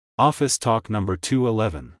Office Talk number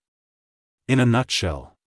 211. In a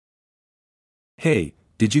nutshell. Hey,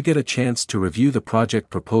 did you get a chance to review the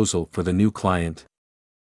project proposal for the new client?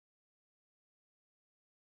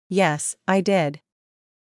 Yes, I did.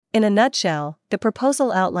 In a nutshell, the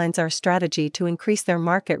proposal outlines our strategy to increase their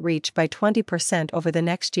market reach by 20% over the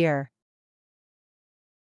next year.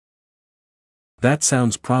 That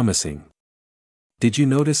sounds promising. Did you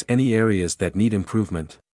notice any areas that need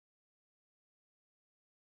improvement?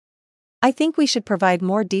 I think we should provide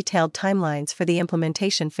more detailed timelines for the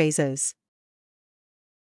implementation phases.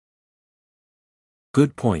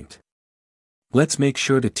 Good point. Let's make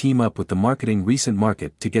sure to team up with the marketing recent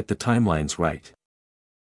market to get the timelines right.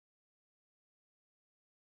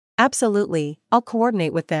 Absolutely, I'll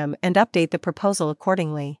coordinate with them and update the proposal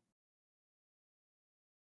accordingly.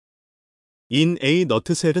 In a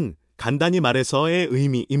nutshell은 간단히 말해서의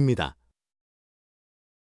의미입니다.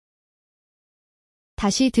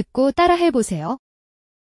 다시 듣고 따라해보세요.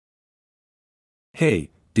 Hey,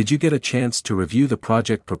 did you get a chance to review the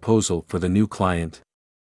project proposal for the new client?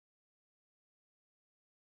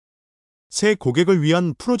 새 고객을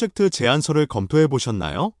위한 프로젝트 제안서를 검토해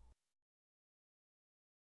보셨나요?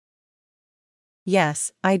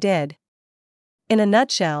 Yes, I did. In a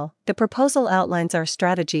nutshell, the proposal outlines our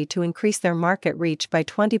strategy to increase their market reach by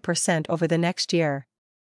 20% over the next year.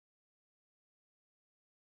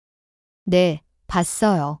 네,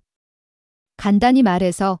 봤어요. 간단히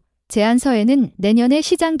말해서 제안서에는 내년에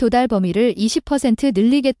시장 도달 범위를 20%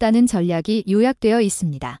 늘리겠다는 전략이 요약되어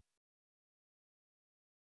있습니다.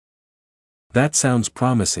 That sounds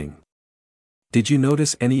promising. Did you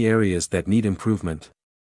notice any areas that need improvement?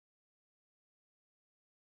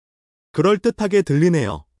 그럴듯하게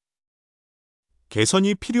들리네요.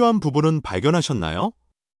 개선이 필요한 부분은 발견하셨나요?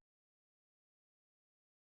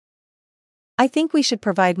 I think we should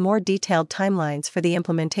provide more detailed timelines for the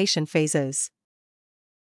implementation phases.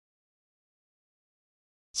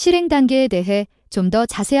 실행 단계에 대해 좀 더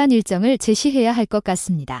자세한 일정을 제시해야 할 것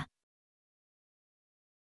같습니다.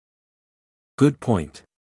 Good point.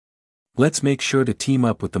 Let's make sure to team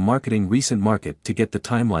up with the marketing recent market to get the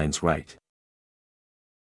timelines right.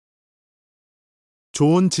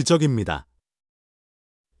 좋은 지적입니다.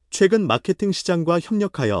 최근 마케팅 시장과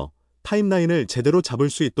협력하여 타임라인을 제대로 잡을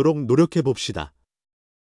수 있도록 노력해 봅시다.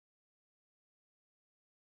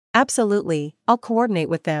 Absolutely, I'll coordinate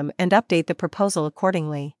with them and update the proposal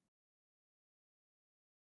accordingly.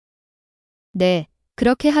 네,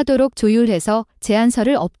 그렇게 하도록 조율해서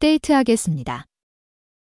제안서를 업데이트하겠습니다.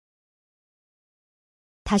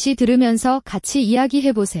 다시 들으면서 같이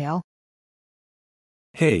이야기해보세요.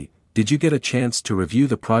 Hey, did you get a chance to review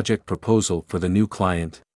the project proposal for the new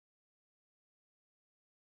client?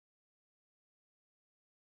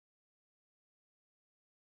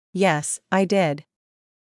 Yes, I did.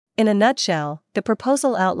 In a nutshell, the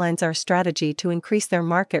proposal outlines our strategy to increase their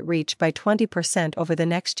market reach by 20% over the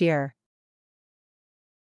next year.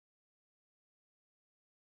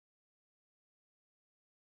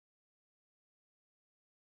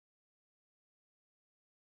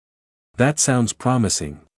 That sounds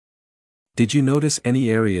promising. Did you notice any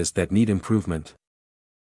areas that need improvement?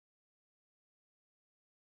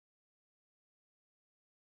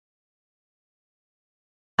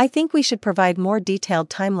 I think we should provide more detailed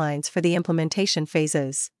timelines for the implementation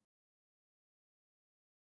phases.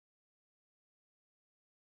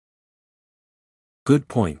 Good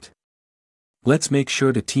point. Let's make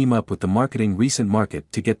sure to team up with the marketing recent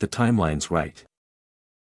market to get the timelines right.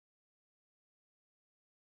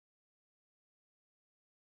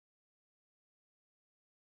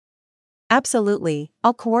 Absolutely,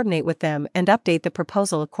 I'll coordinate with them and update the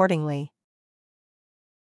proposal accordingly.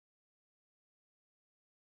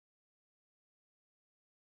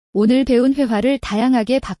 오늘 배운 회화를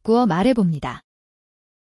다양하게 바꾸어 말해봅니다.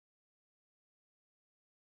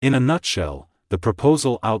 In a nutshell, the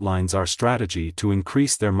proposal outlines our strategy to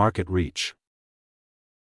increase their market reach.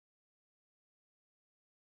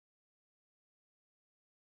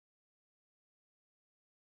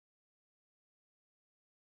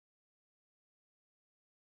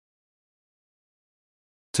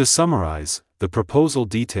 To summarize, the proposal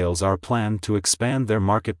details our plan to expand their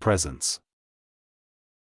market presence.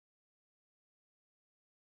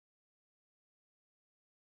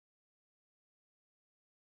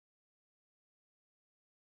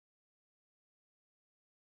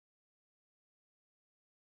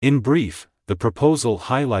 In brief, the proposal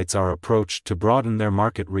highlights our approach to broaden their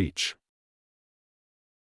market reach.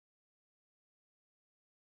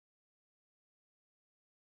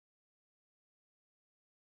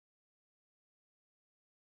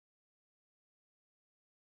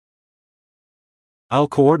 I'll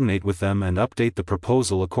coordinate with them and update the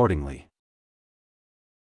proposal accordingly.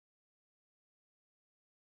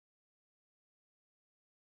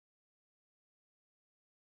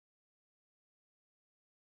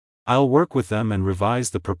 I'll work with them and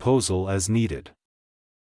revise the proposal as needed.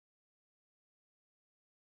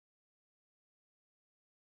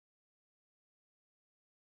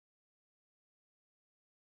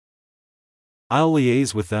 I'll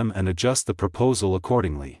liaise with them and adjust the proposal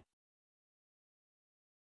accordingly.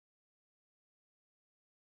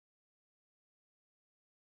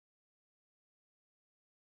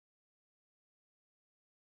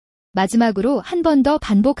 마지막으로 한 번 더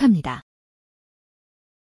반복합니다.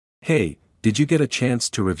 Hey, did you get a chance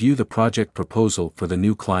to review the project proposal for the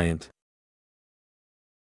new client?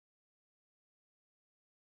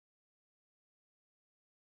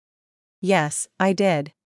 Yes, I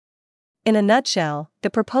did. In a nutshell,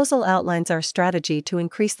 the proposal outlines our strategy to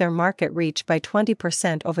increase their market reach by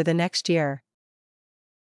 20% over the next year.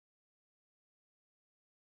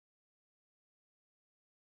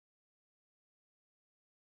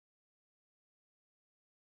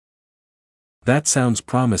 That sounds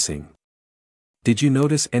promising. Did you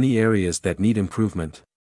notice any areas that need improvement?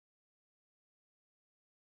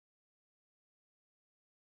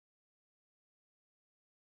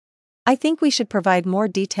 I think we should provide more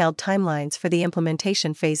detailed timelines for the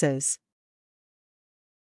implementation phases.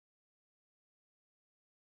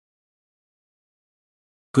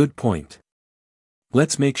 Good point.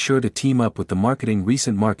 Let's make sure to team up with the marketing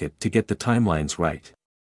recent market to get the timelines right.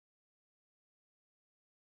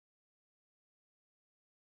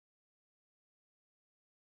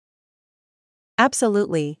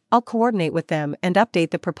 Absolutely, I'll coordinate with them and update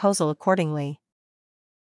the proposal accordingly.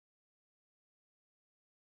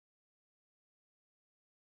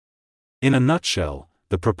 In a nutshell,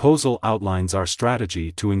 the proposal outlines our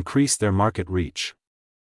strategy to increase their market reach.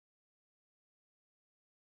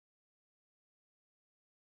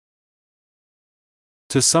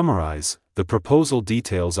 To summarize, the proposal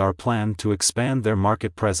details our plan to expand their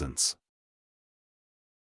market presence.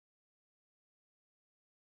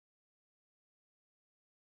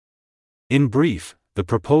 In brief, the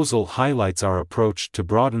proposal highlights our approach to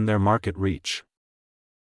broaden their market reach.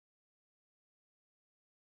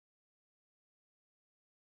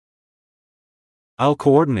 I'll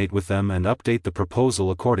coordinate with them and update the proposal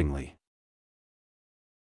accordingly.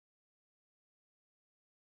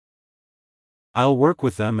 I'll work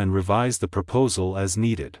with them and revise the proposal as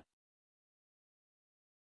needed.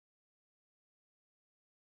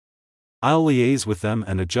 I'll liaise with them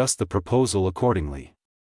and adjust the proposal accordingly.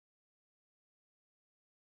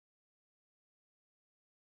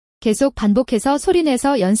 계속 반복해서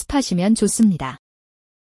소리내서 연습하시면 좋습니다.